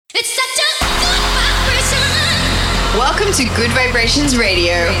Welcome to Good Vibrations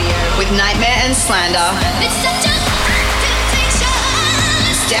Radio with Nightmare and Slander.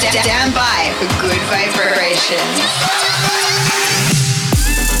 Stand by for Good Vibrations.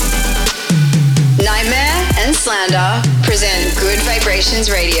 Nightmare and Slander present Good Vibrations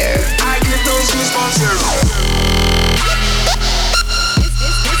Radio. I get those goosebumps.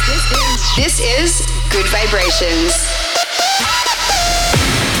 This is Good Vibrations.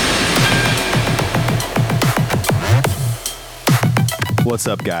 What's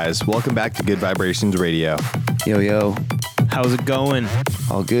up, guys? Welcome back to Good Vibrations Radio. Yo, yo. How's it going?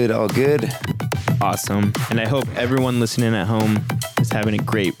 All good, all good. Awesome. And I hope everyone listening at home is having a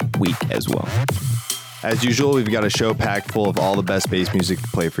great week as well. As usual, we've got a show packed full of all the best bass music to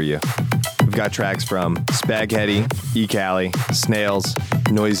play for you. We've got tracks from Spaghetti, E-Cali, Snails,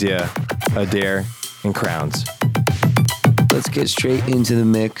 Noisia, Adair, and Crowns. Let's get straight into the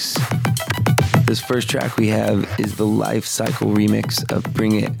mix. This first track we have is the Life Cycle remix of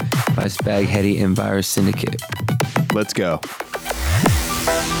Bring It by Spaghetti and Virus Syndicate. Let's go.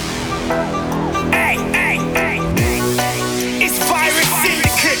 Hey, hey, hey. It's Virus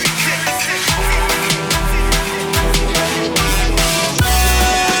Syndicate.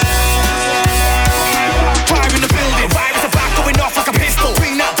 Fire in the building. Virus are back, going off like a pistol.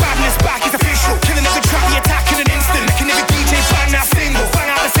 Bring that badness back, it's official. Killing every track, the attack in an instant. Making every DJ bang that single.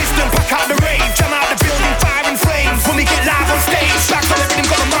 Bang out the system, back out the rave. Jam out the building, fire and flames. When we get live on stage, back on everything,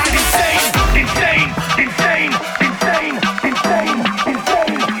 got my mind insane. Insane, insane, insane, insane, insane,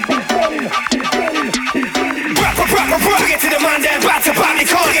 insane. Get to the man then, back to back, they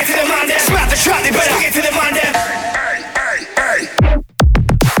can't get to the man then. Smack the track, they better get to the man then.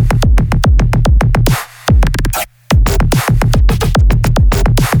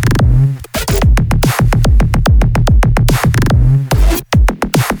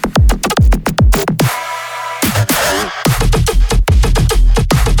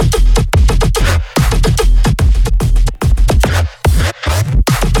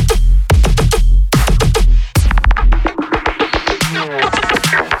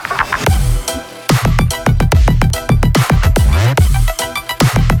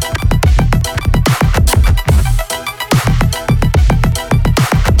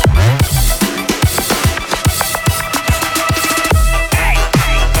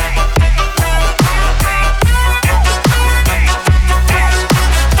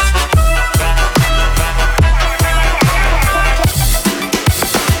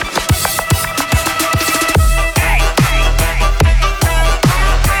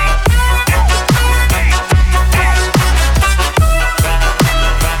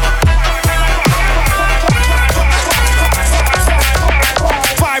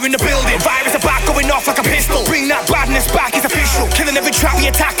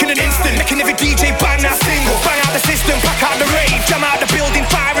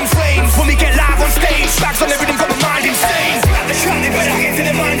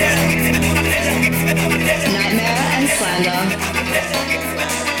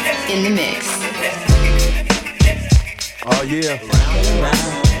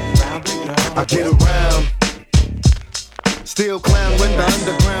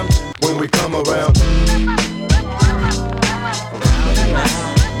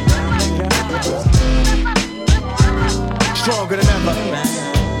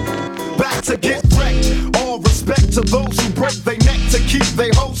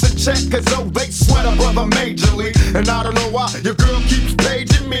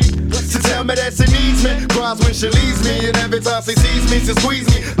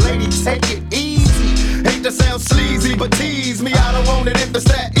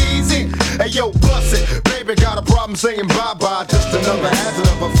 Saying bye-bye, just another hazard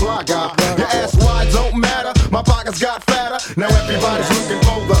of a fly guy. Your ass wide don't matter, my pockets got fatter. Now everybody's looking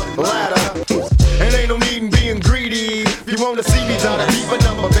for the ladder. And ain't no need in being greedy. If you wanna see me, try to keep a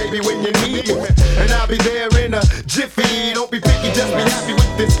number, baby, when you need me. And I'll be there in a jiffy. Don't be picky, just be happy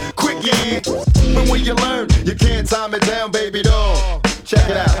with this quickie. And when you learn, you can't time it down, baby doll. Check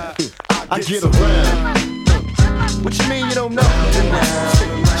it out, I get around. What you mean you don't know?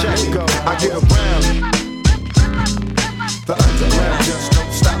 Check it go, I get around. The underground just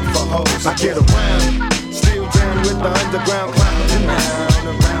don't stop for hoes. I get around, still down with the underground clown.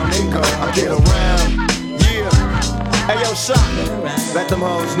 Around and go. I get around, yeah. Hey yo, shot. Let them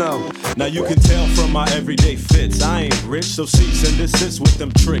hoes know. Now you can tell from my everyday fits, I ain't rich, so cease and desist with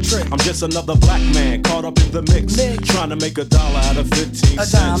them tricks. I'm just another black man caught up in the mix, trying to make $1 out of 15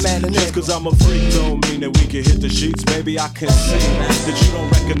 cents. Just cause I'm a freak don't mean that we can hit the sheets. Baby, I can see that you don't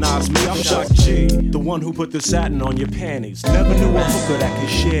recognize me. I'm Shock G, the one who put the satin on your panties. Never knew a hooker that could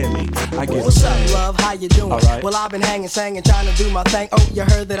share me. I get What's up, love? How you doing? Right. Well, I've been hanging, singing, trying to do my thing. Oh, you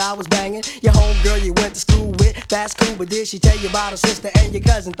heard that I was banging your homegirl you went to school with. That's cool, but did she tell you about her sister and your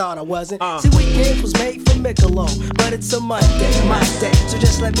cousin? Thought I wasn't. See, weekends was made for Michelob, but it's a Monday, my day. So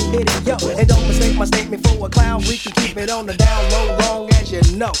just let me hit it, yo. And don't mistake my statement for a clown. We can keep it on the down low, long as you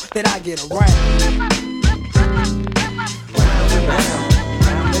know that I get around. Round and round,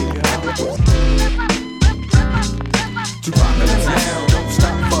 round they go. To rock in the town, don't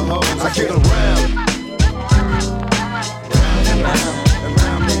stop for hoes. I get around. Round and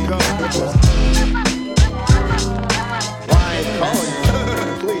round they go. Why ain't calling you?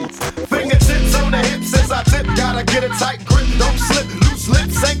 Please. Fingertips on the hips as I tip. Gotta get a tight grip, don't slip. Loose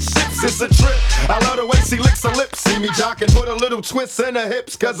lips ain't ships, it's a trip. I love the way she licks her lips. See me jocking, put a little twist in her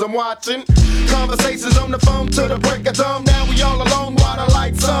hips, cause I'm watching. Conversations on the phone till the break of dawn. Now we all alone while the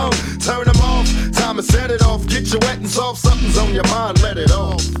lights on. Turn them off, time to set it off. Get you wet and soft, something's on your mind, let it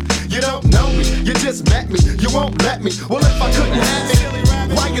off. You don't know me, you just met me, you won't let me. Well, if I couldn't have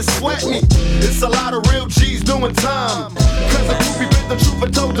it, why you sweat me? It's a lot of real G's doing time. Cause a groupie bit the truth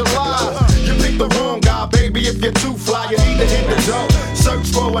and told a lie. You picked the wrong guy, baby, if you're too fly. You need to hit the door, search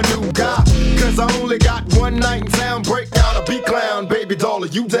for a new guy. Cause I only got one night in town. Break out a B-clown, baby doll, are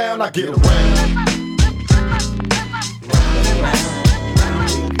you down? I get around. Round and round,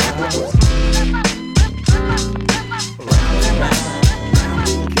 round we go. Round and round, round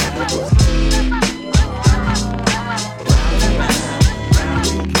we go. Round and round, round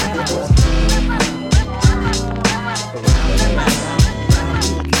we go. Round and round, round we go.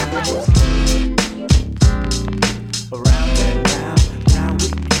 Round and round, round we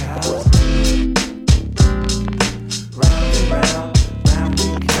go. Round and round, round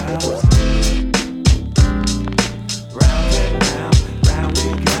we go. Round and round, round we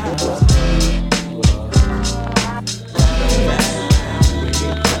go. Round and round,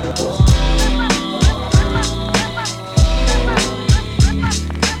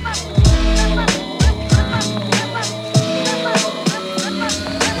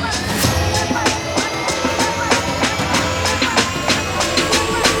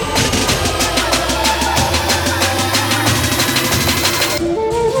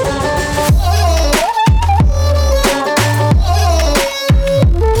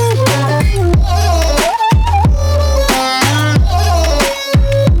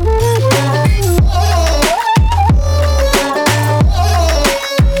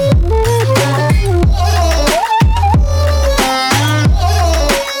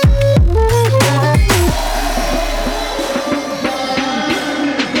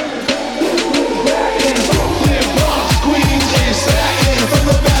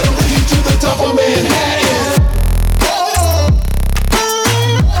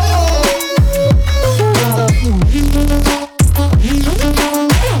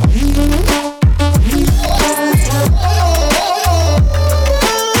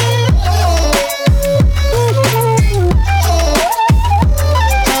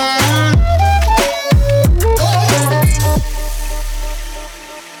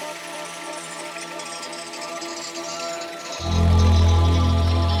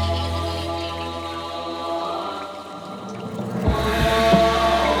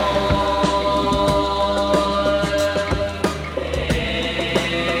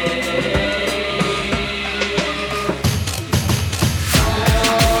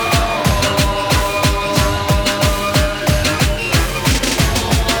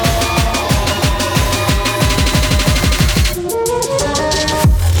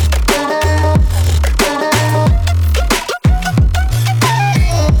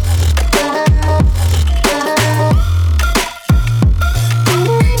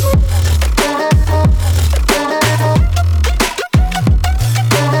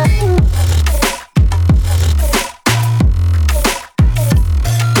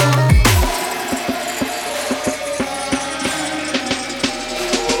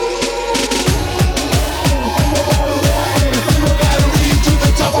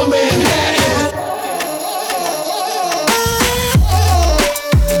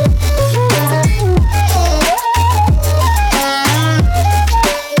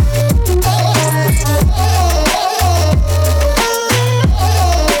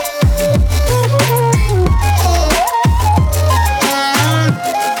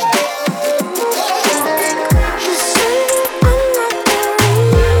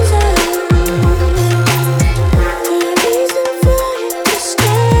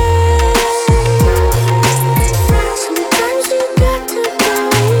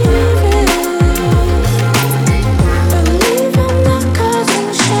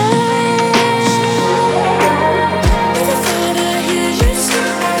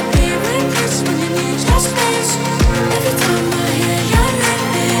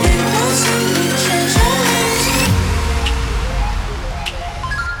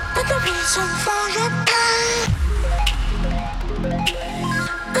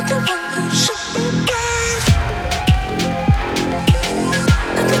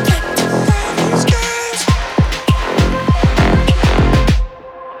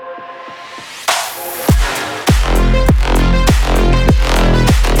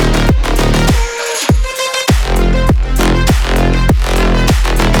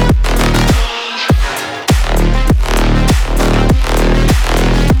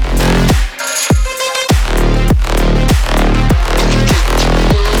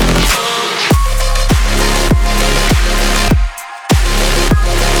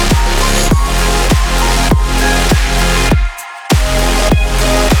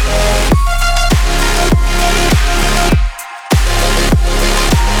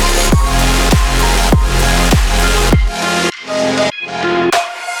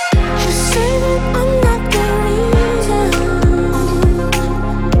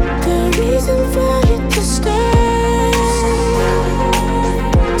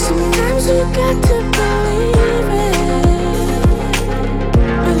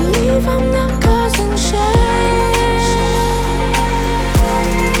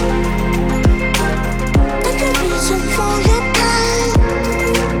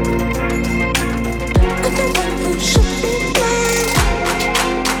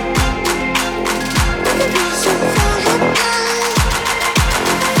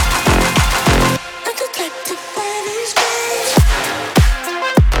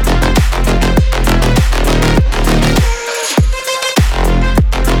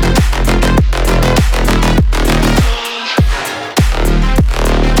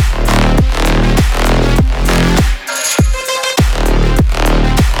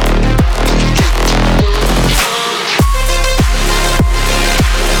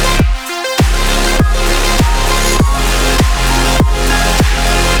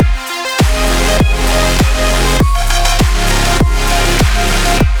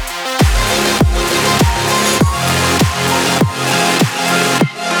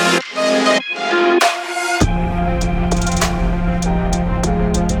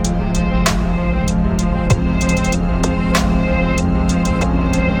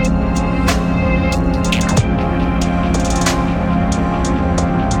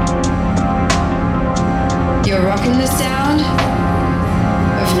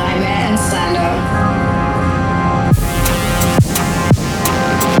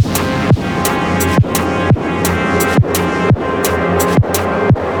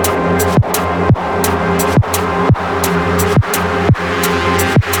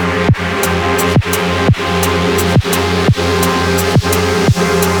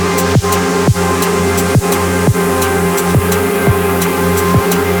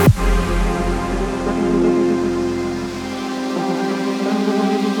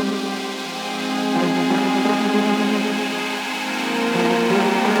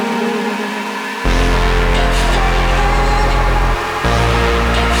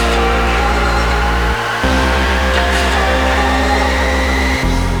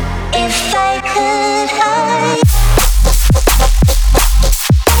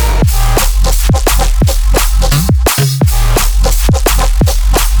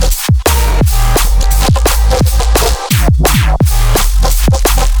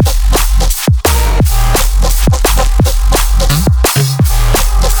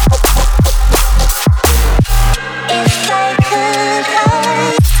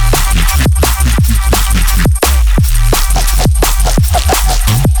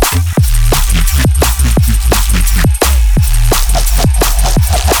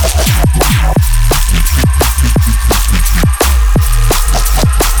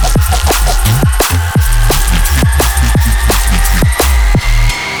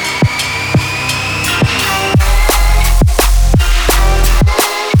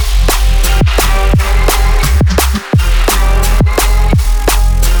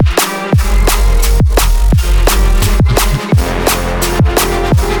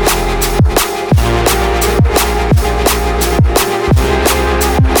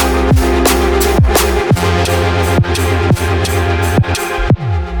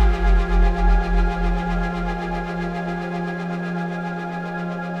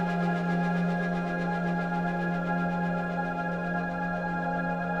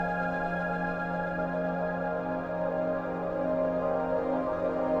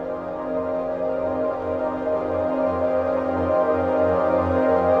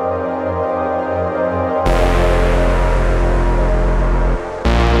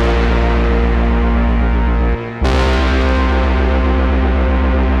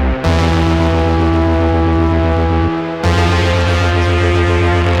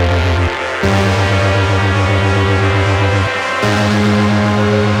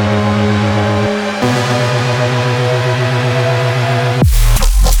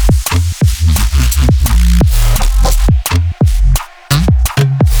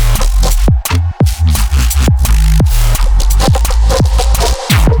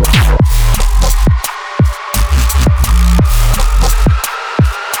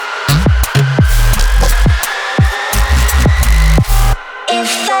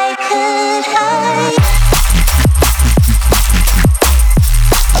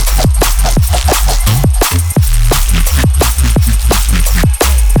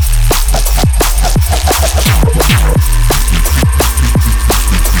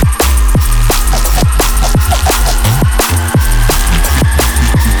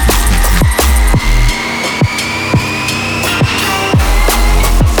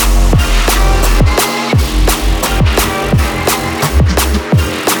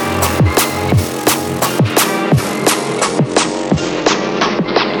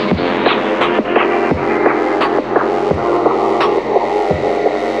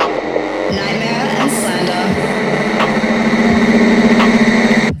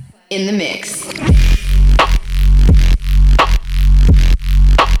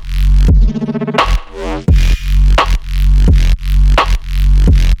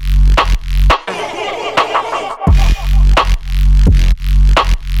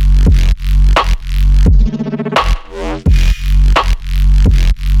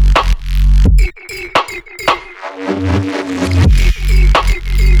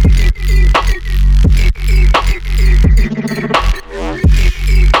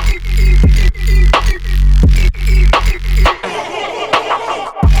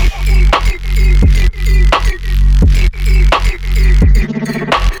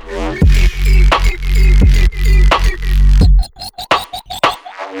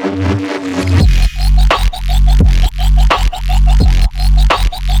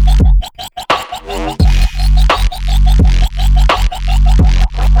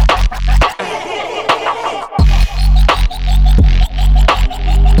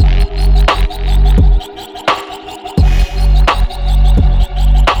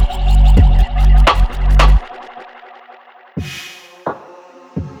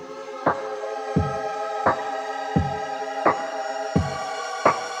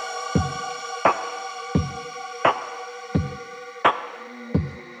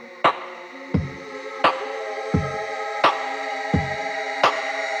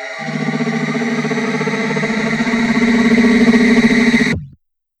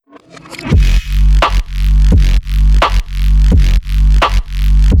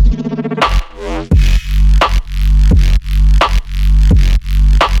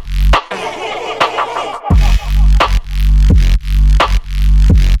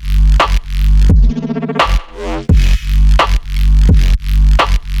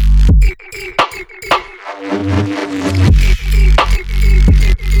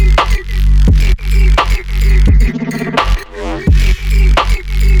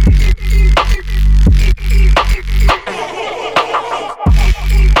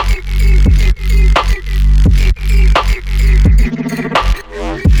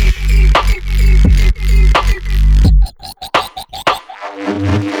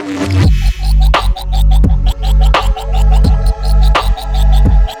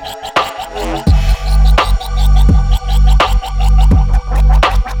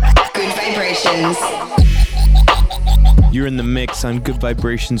 mix on Good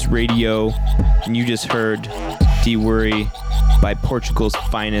Vibrations Radio, and you just heard D-Worry by Portugal's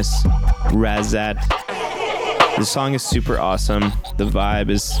finest, Razat. The song is super awesome. The vibe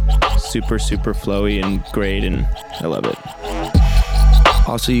is super, super flowy and great, and I love it.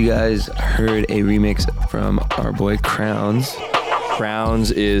 Also, you guys heard a remix from our boy Crowns. Crowns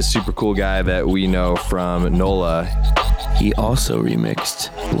is super cool guy that we know from NOLA. He also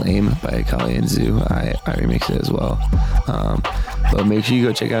remixed Blame by Akali and Zoo. I remixed it as well. But make sure you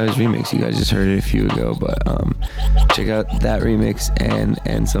go check out his remix. You guys just heard it a few ago, but check out that remix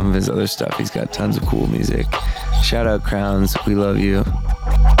and some of his other stuff. He's got tons of cool music. Shout out Crowns. We love you.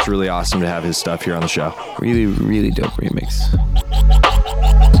 It's really awesome to have his stuff here on the show. Really, really dope remix.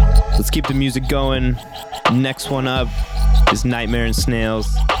 Let's keep the music going. Next one up is Nightmare and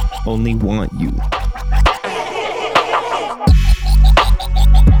Snails, Only Want You.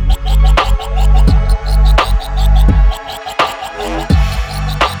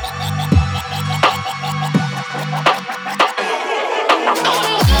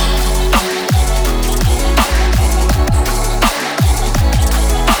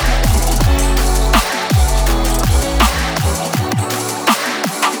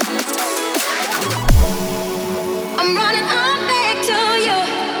 I'm running on back to you.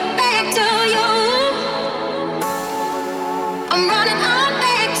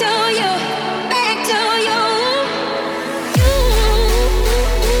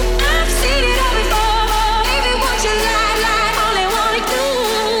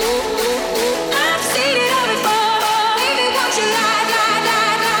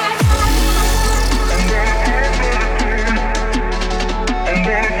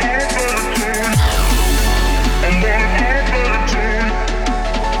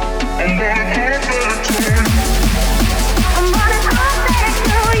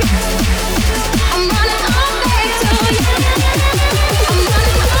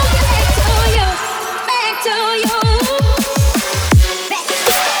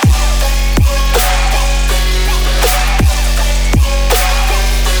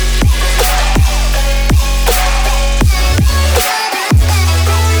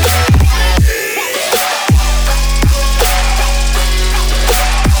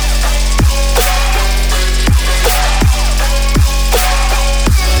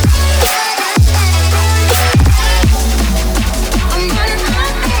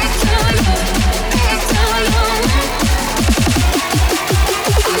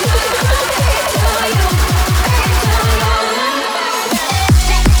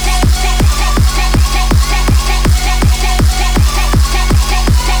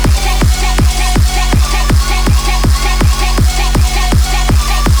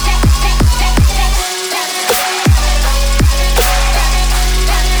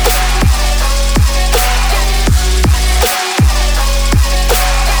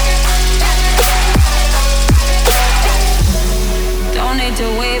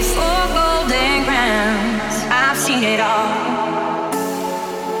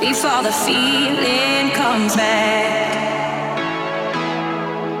 before the feeling comes back.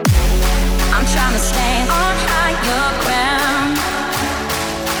 I'm trying to stand on higher ground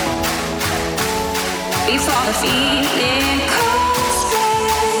before the feeling comes back.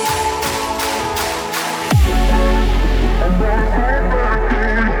 I'm gonna head back to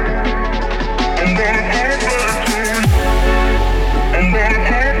you. I'm gonna head back to you. I'm gonna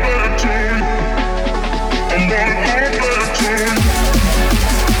head back to you. I'm gonna head back to you.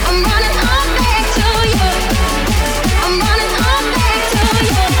 I'm running on back to you. I'm running on back to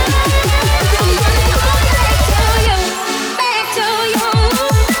you. I'm running on back to you. Back to you.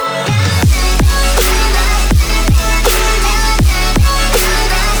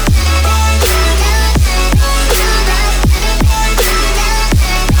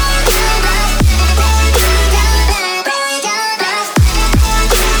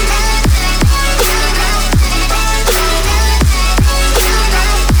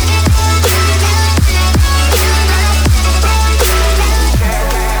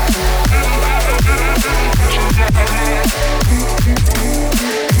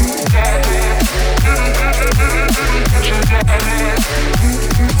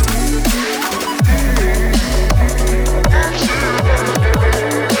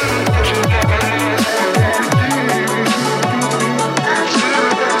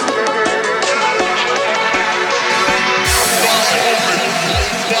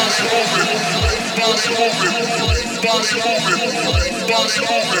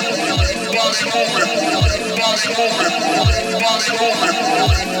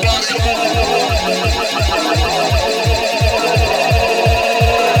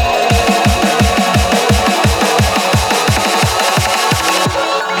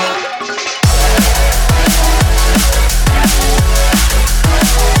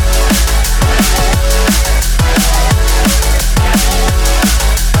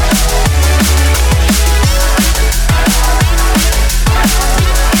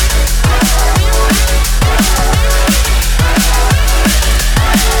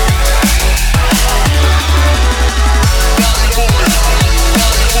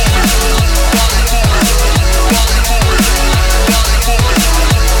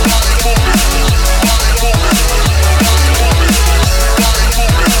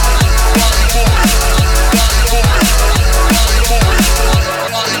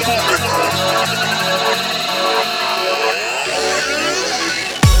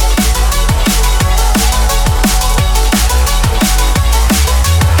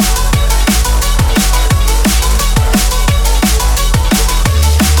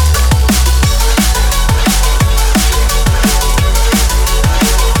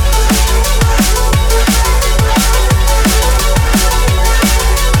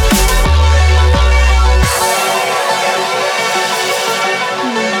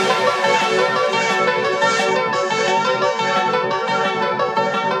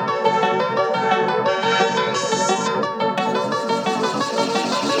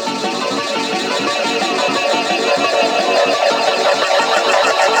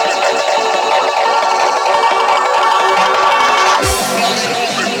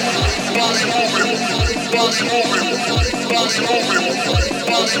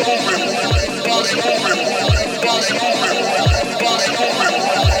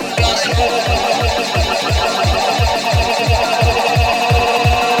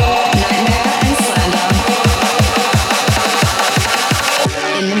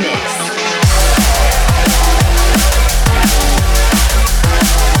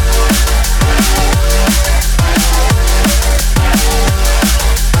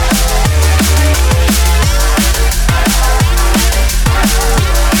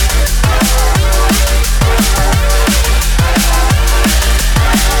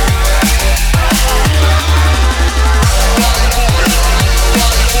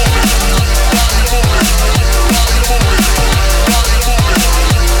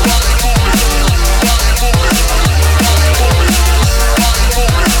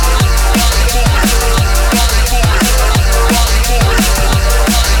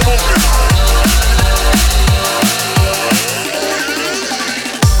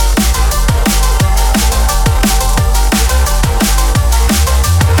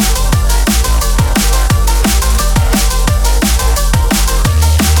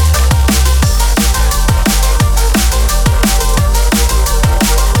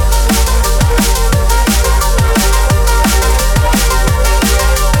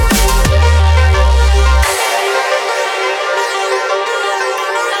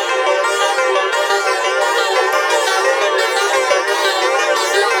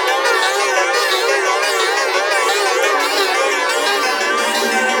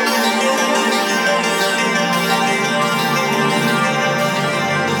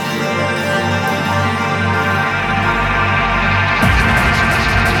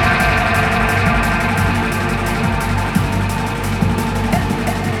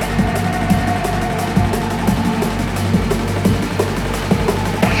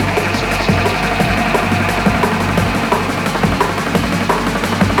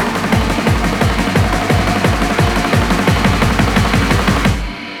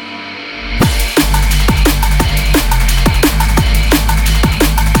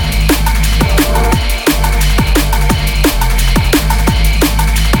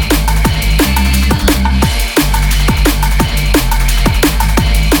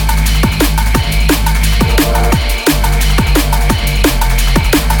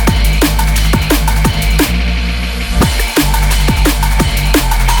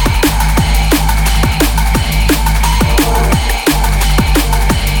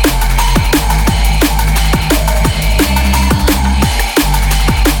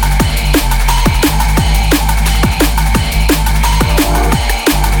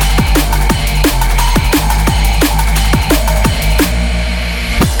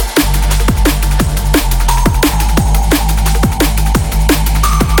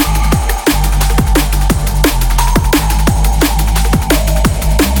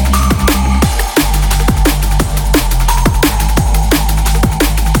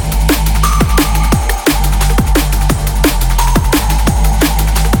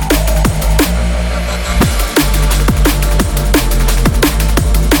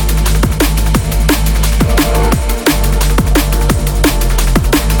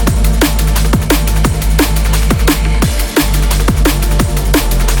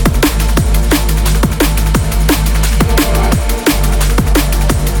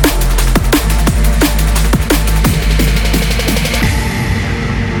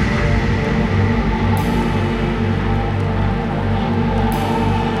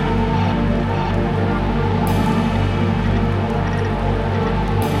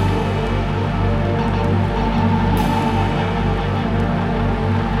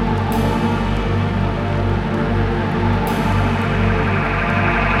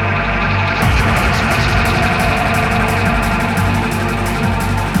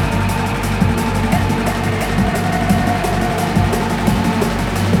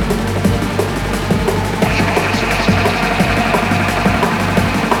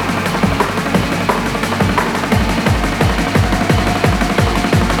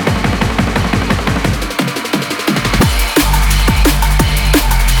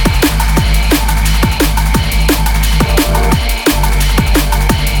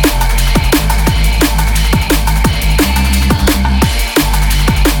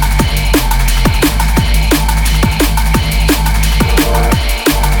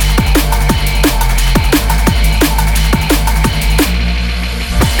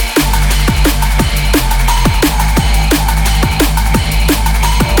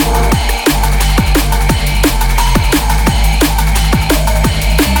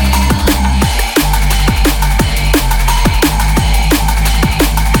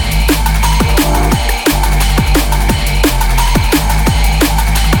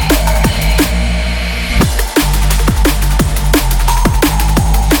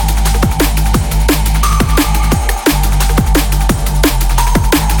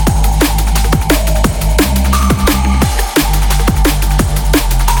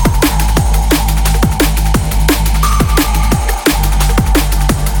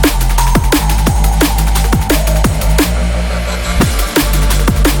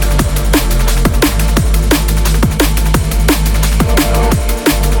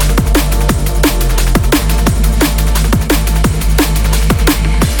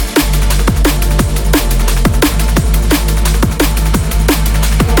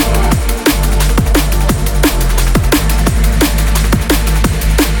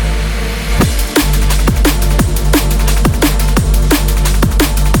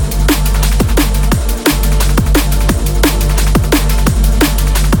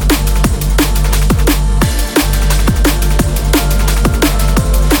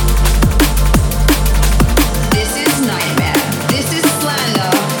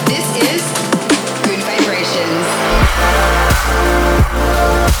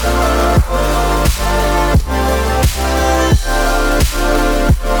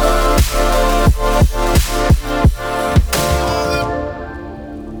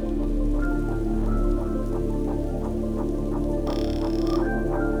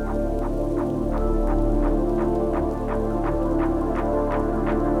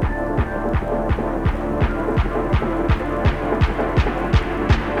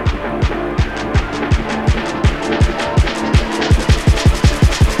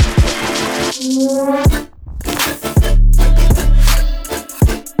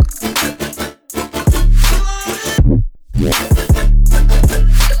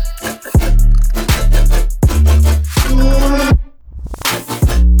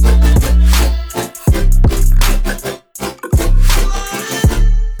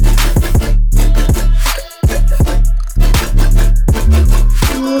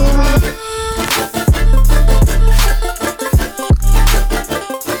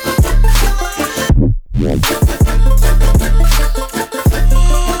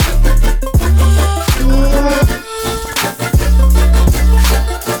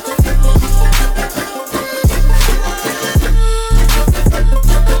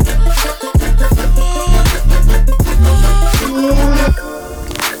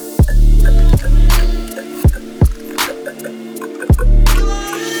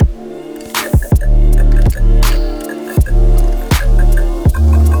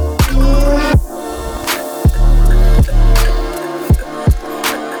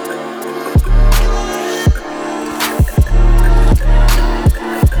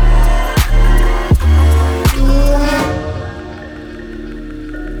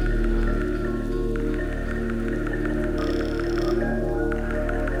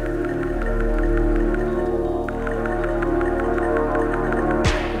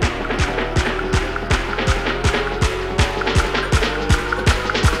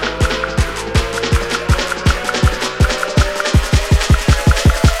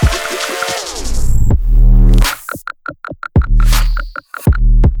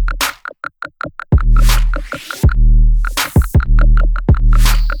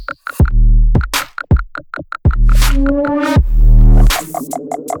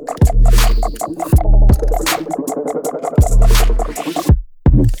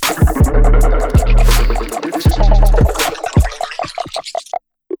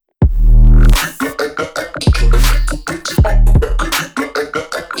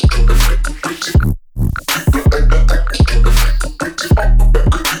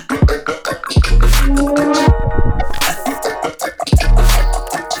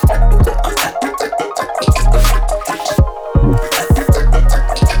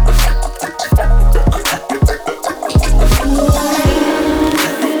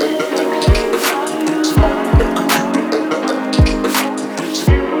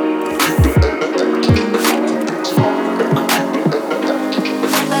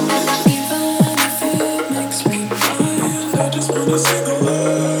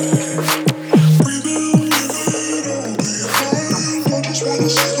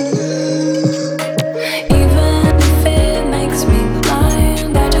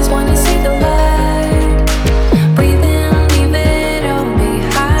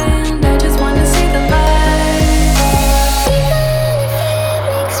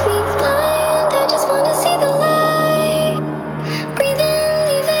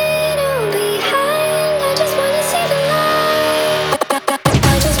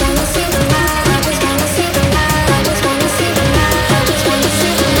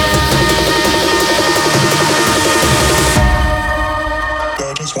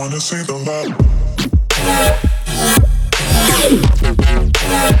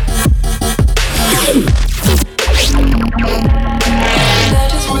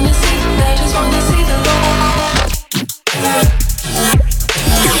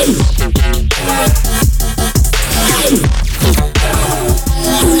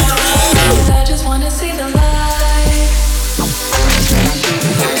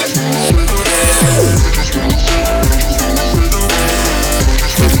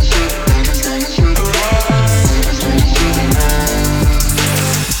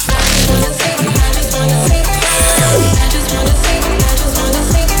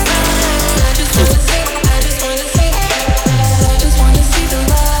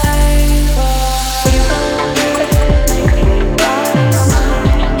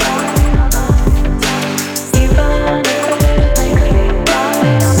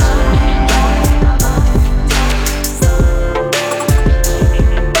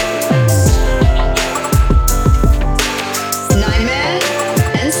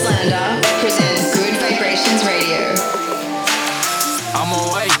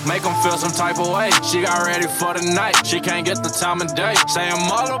 Time of day. Say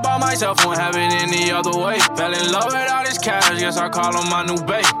I'm all about myself, won't have it any other way. Fell in love with all this cash, yes, I call them my new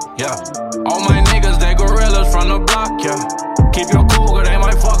babe. Yeah. All my niggas, they gorillas from the block, yeah. Keep your cool, cause they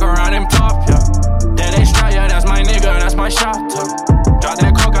might fuck around and pop, yeah. That extra, yeah, that's my nigga, that's my shot, Drop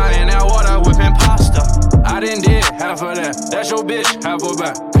that cocaine in that water, whipping pasta. I done did half of that, that's your bitch, half of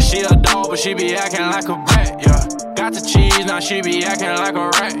back. She a dog, but she be acting like a brat, yeah. Got the cheese, now she be acting like a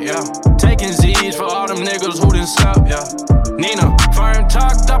rat, yeah. Taking Z's for all them niggas who done slept, yeah. Nina, firm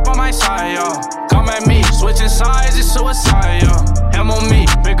tucked up on my side, yo. Come at me, switching sides, it's suicide, yo. Him on me,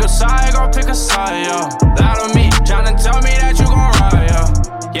 pick a side, girl, pick a side, yo. Loud on me, tryna tell me that you gon' ride,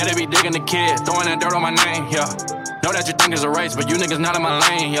 yo. Yeah, they be digging the kid, throwing that dirt on my name, yeah. Know that you think it's a race, but you niggas not in my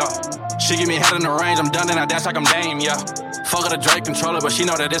lane, yeah. She give me head in the range, I'm done, and I dance like I'm Dame, yeah. Fuck her the Drake controller, but she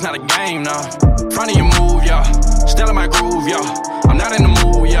know that it's not a game, nah. Front of your move, yeah. Still in my groove, yeah. I'm not in the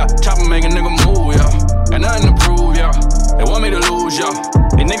mood, yeah. Chopper make a nigga move, yeah. Got nothing to prove, yeah. They want me to lose, yeah.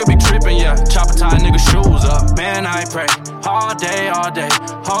 These niggas be trippin', yeah. Chopper tie nigga shoes up. Man, I pray all day, all day.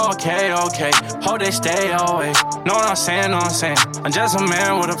 Okay, okay. Hope they stay away. Know what I'm saying, know what I'm saying. I'm just a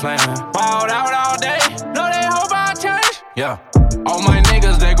man with a plan. Balled out all day. Know they hope I change, yeah. All my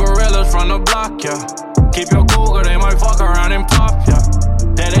niggas, they gorillas from the block, yeah. Keep your cool, cause they might fuck around and pop, yeah.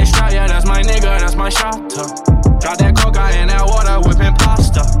 That extra, yeah, that's my nigga, that's my shot, Drop that cocaine in that water, whipping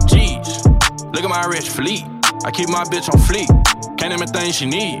pasta. Jeez, look at my rich fleet. I keep my bitch on fleek. Can't name a thing she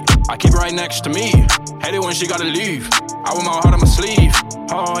need. I keep her right next to me. Hate it when she gotta leave. I wear my heart on my sleeve.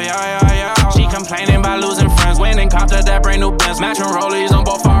 Oh, yeah, yeah, yeah. She complaining about losing friends. Went and copped her that brand new Benz. Matching rollies on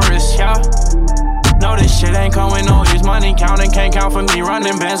both our wrists, yeah. No, this shit ain't coming no use. Money counting, can't count for me.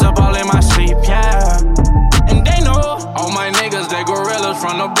 Running bands up all in my sleep, yeah. And they know all my niggas, they gorillas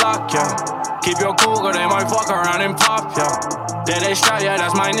from the block, yeah. Keep your cool, cause they might fuck around and pop, yeah. That extra, yeah,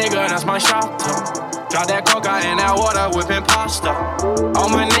 that's my nigga, that's my shot, yeah. Drop that cocaine in that water, whipping pasta. All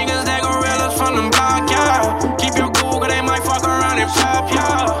my niggas, they gorillas from the block, yeah. Keep your cool, cause they might fuck around and pop,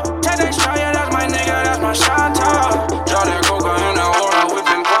 yeah. That extra, yeah, that's my nigga, that's my shot, yeah. Drop that cocaine in that water,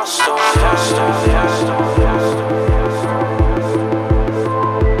 whipping pasta,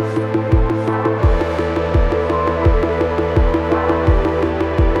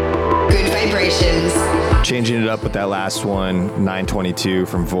 Changing it up with that last one, 922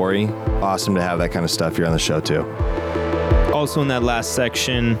 from Vori. Awesome to have that kind of stuff here on the show, too. Also in that last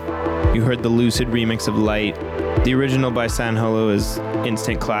section, you heard the Lucid remix of Light. The original by San Holo is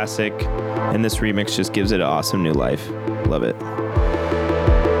instant classic, and this remix just gives it an awesome new life. Love it.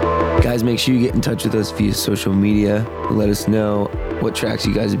 Guys, make sure you get in touch with us via social media. Let us know what tracks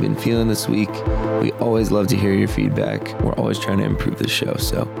you guys have been feeling this week. We always love to hear your feedback. We're always trying to improve the show.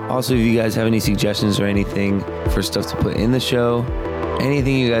 So also, if you guys have any suggestions or anything for stuff to put in the show,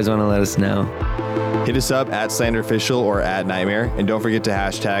 anything you guys want to let us know, hit us up at Slander Official or at Nightmare. And don't forget to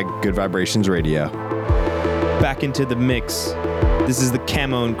hashtag Good Vibrations Radio. back into the mix. This is the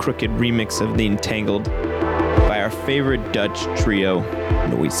Camo and Crooked remix of The Entangled by our favorite Dutch trio,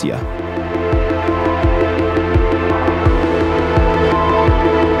 Noisia.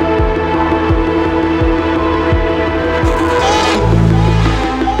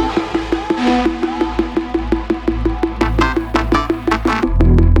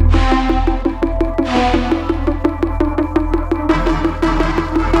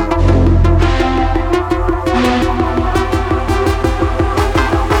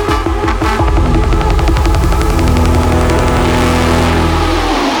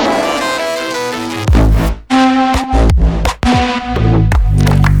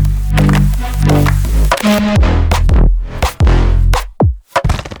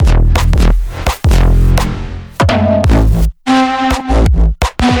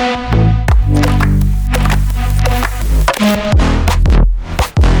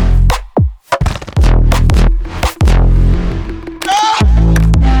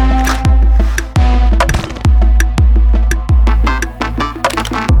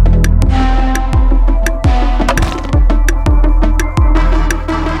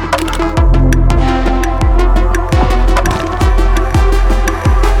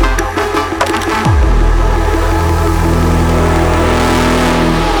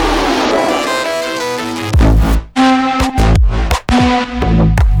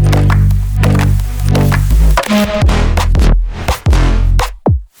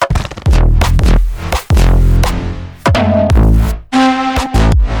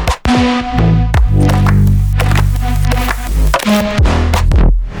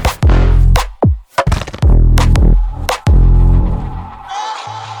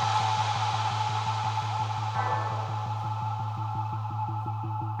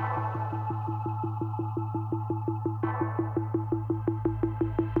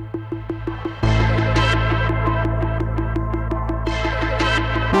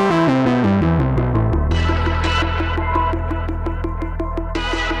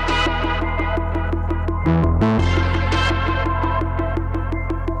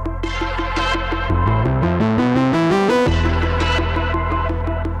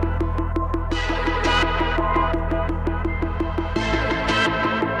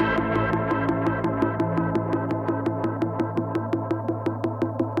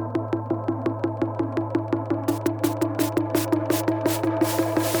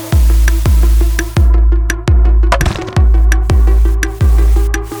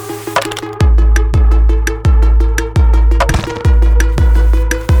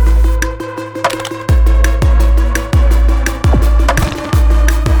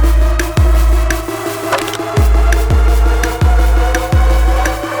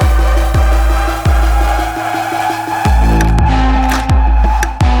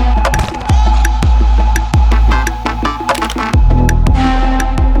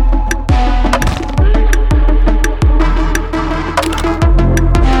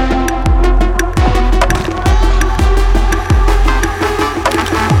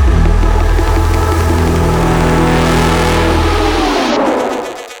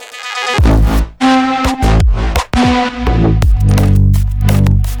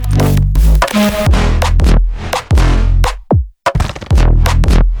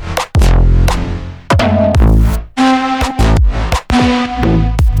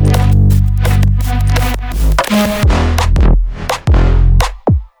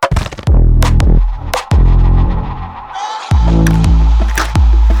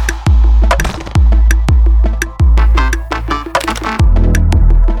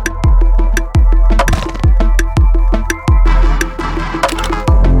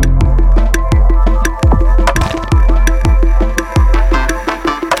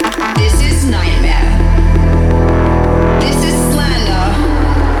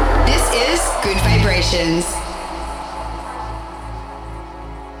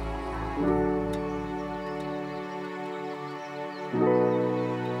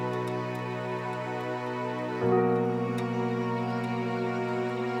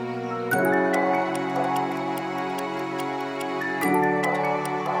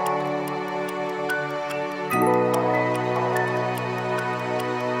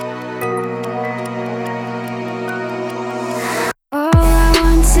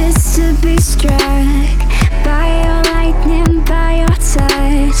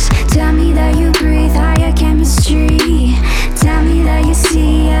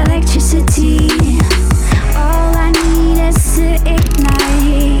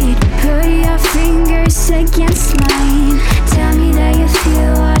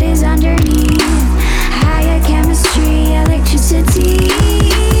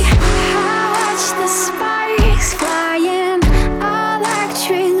 Watch the spark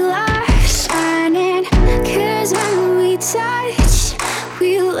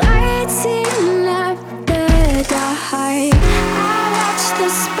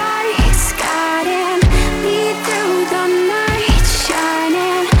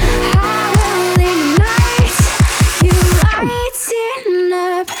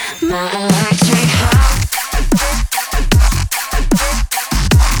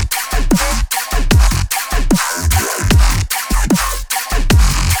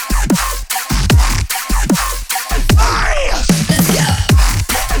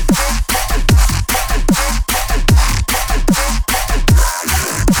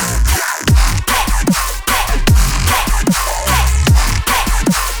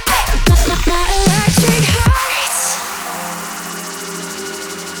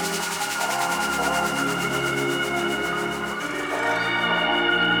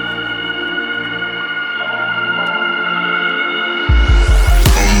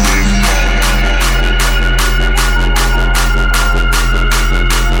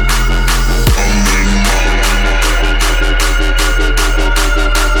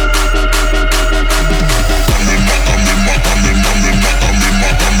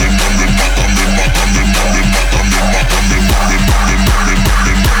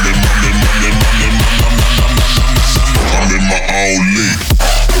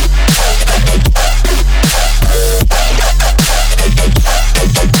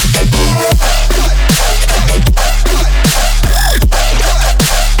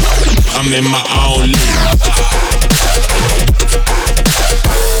in my own league.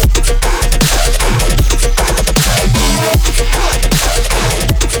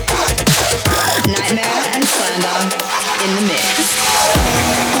 Nightmare and Slander in the mix.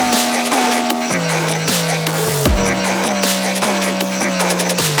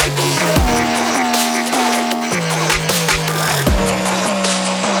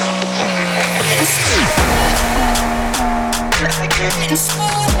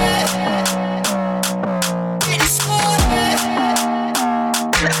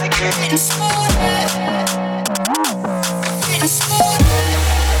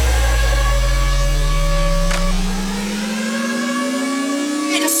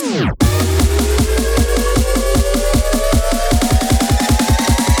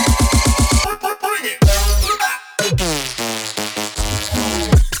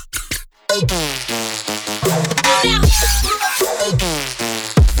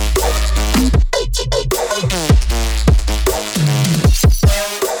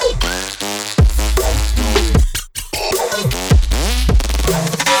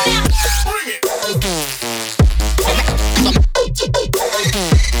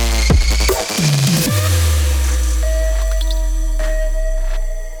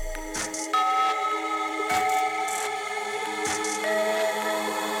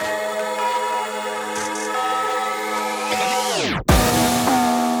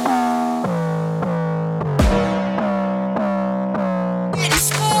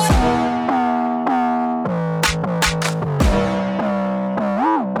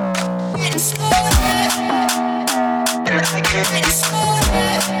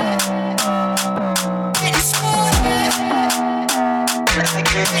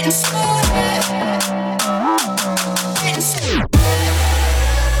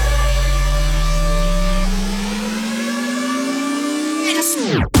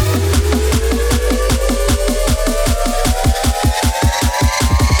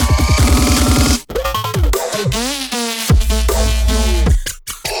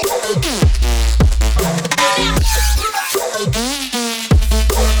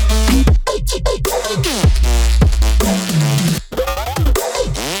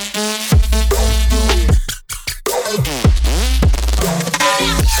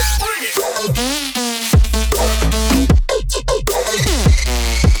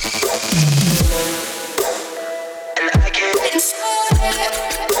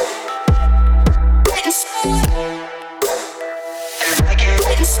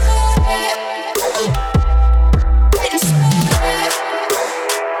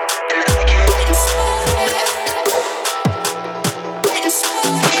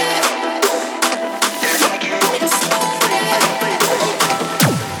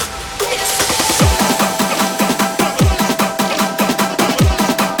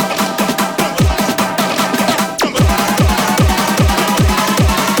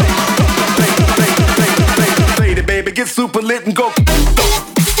 Get super lit and go.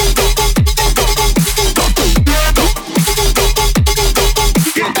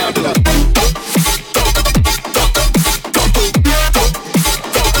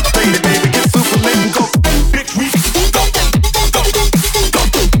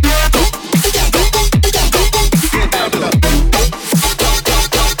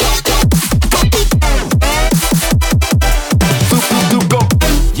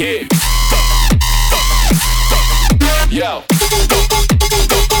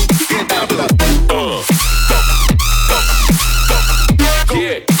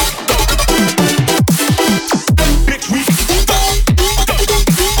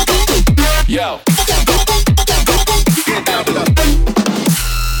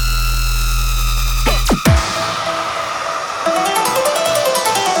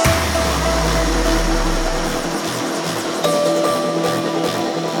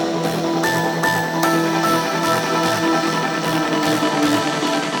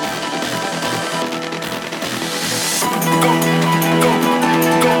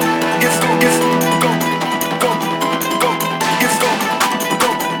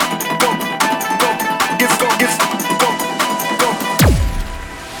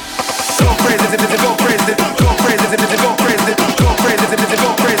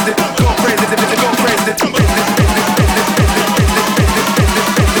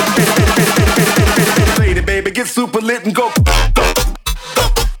 Get super lit and go.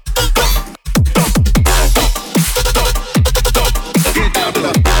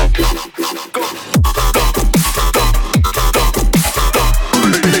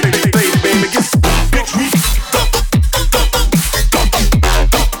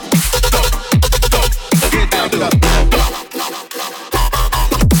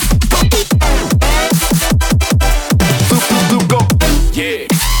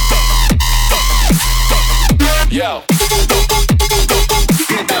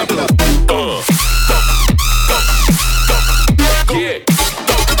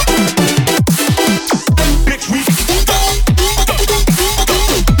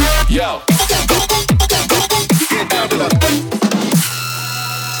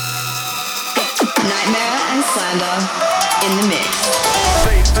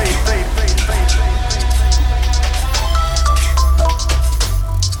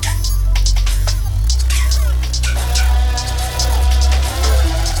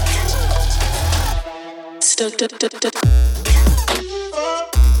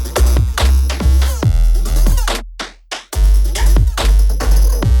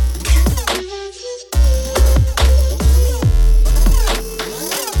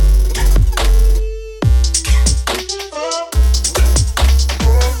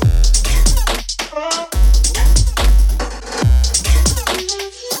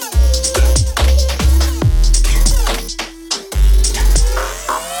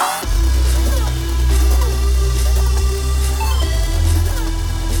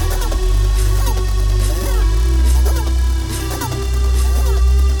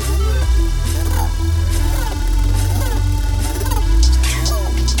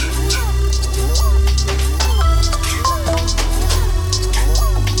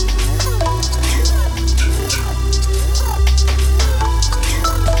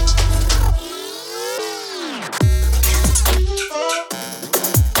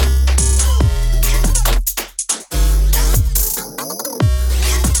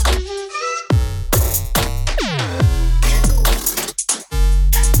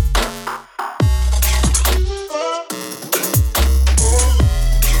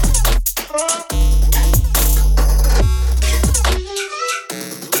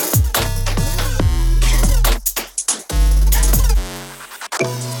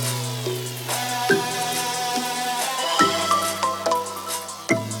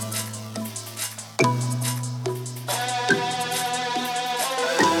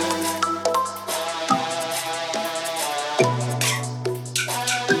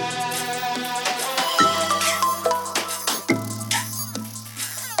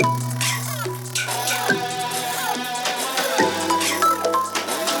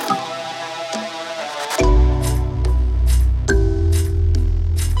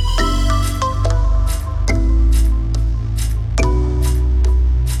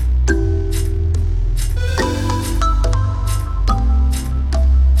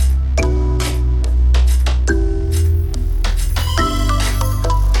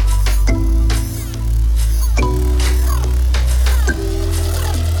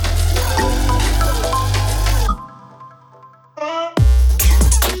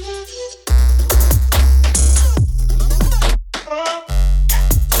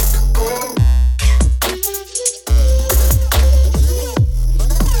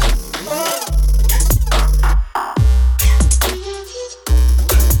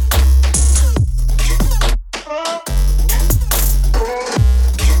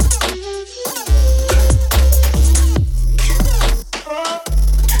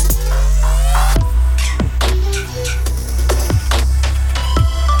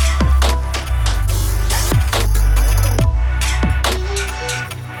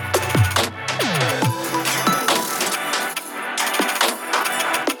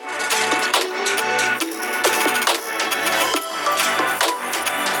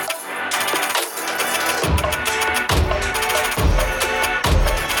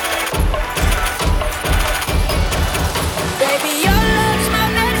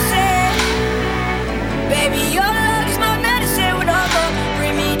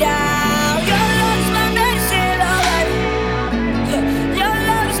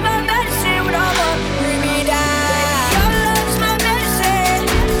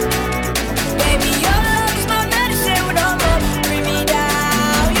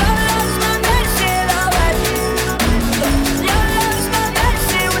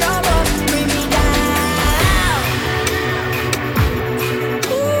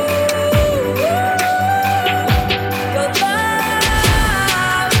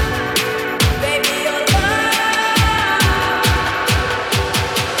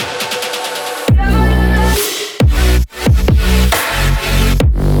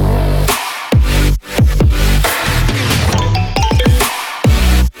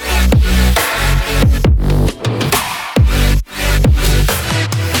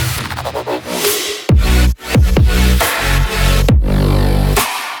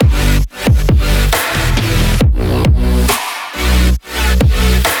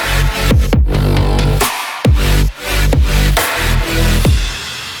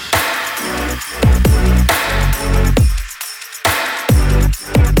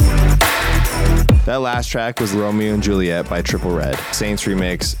 That last track was Romeo and Juliet by Triple Red. Saints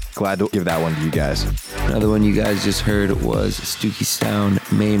remix. Glad to give that one to you guys. Another one you guys just heard was Stooky Sound,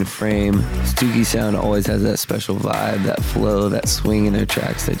 Mainframe. Stooky Sound always has that special vibe, that flow, that swing in their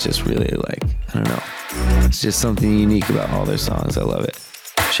tracks that just really like, I don't know. It's just something unique about all their songs. I love it.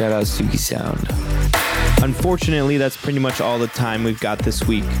 Shout out Stooky Sound. Unfortunately, that's pretty much all the time we've got this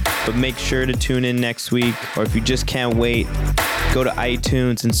week, but make sure to tune in next week, or if you just can't wait, go to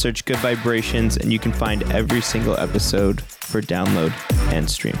iTunes and search Good Vibrations, and you can find every single episode for download and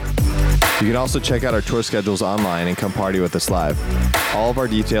stream. You can also check out our tour schedules online and come party with us live. All of our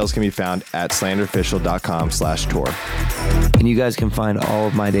details can be found at slanderofficial.com/tour. And you guys can find all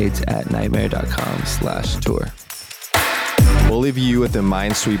of my dates at nightmare.com/tour. We'll leave you with the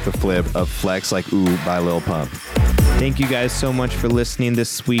mind sweep flip of Flex Like Ooh by Lil Pump. Thank you guys so much for listening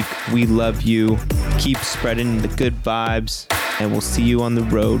this week. We love you. Keep spreading the good vibes, and we'll see you on the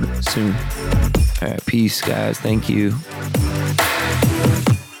road soon. All right, peace, guys. Thank you.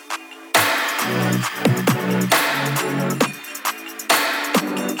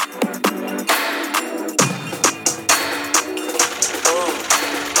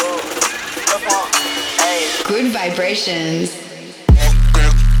 Good Vibrations.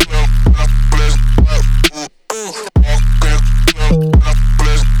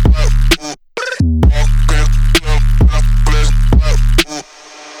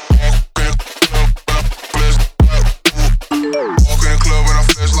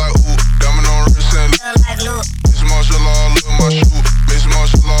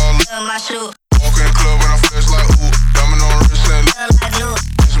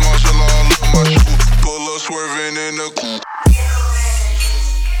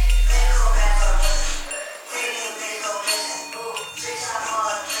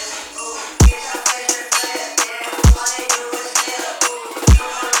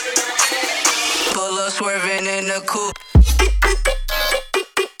 Swerving in the coupe.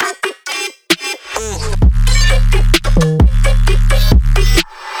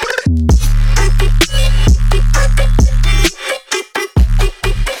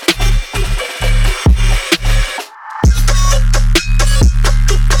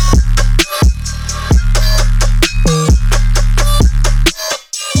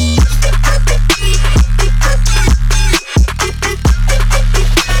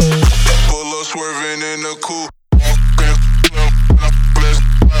 Swerving in the coupe.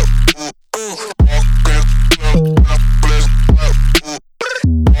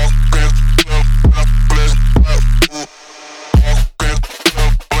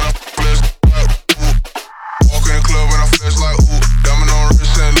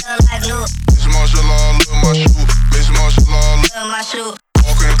 Martial law, love my shoe. Miss Martial law, love my shoe.